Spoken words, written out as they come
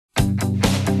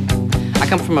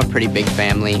come from a pretty big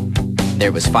family.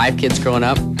 There was 5 kids growing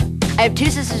up. I have 2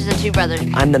 sisters and 2 brothers.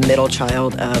 I'm the middle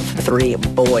child of 3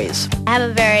 boys. I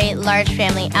have a very large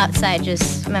family outside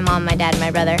just my mom, my dad, and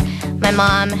my brother. My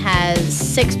mom has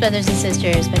 6 brothers and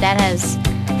sisters. My dad has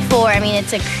 4. I mean,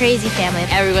 it's a crazy family.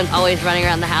 Everyone's always running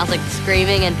around the house like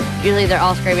screaming, and usually they're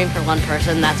all screaming for one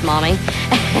person, that's Mommy.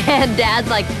 And Dad's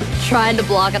like trying to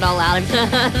block it all out.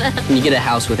 When you get a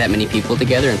house with that many people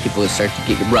together and people start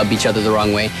to rub each other the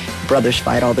wrong way. Brothers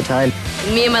fight all the time.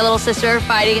 Me and my little sister are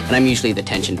fighting. And I'm usually the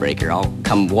tension breaker. I'll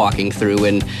come walking through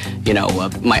in,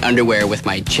 my underwear with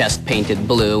my chest painted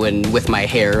blue and with my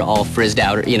hair all frizzed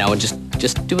out,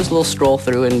 just do a little stroll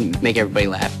through and make everybody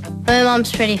laugh. My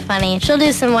mom's pretty funny. She'll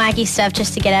do some wacky stuff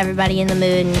just to get everybody in the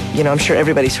mood. I'm sure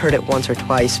everybody's heard it once or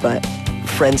twice, but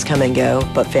friends come and go,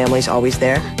 but family's always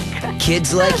there.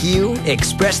 Kids like you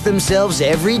express themselves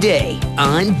every day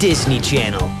on Disney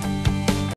Channel.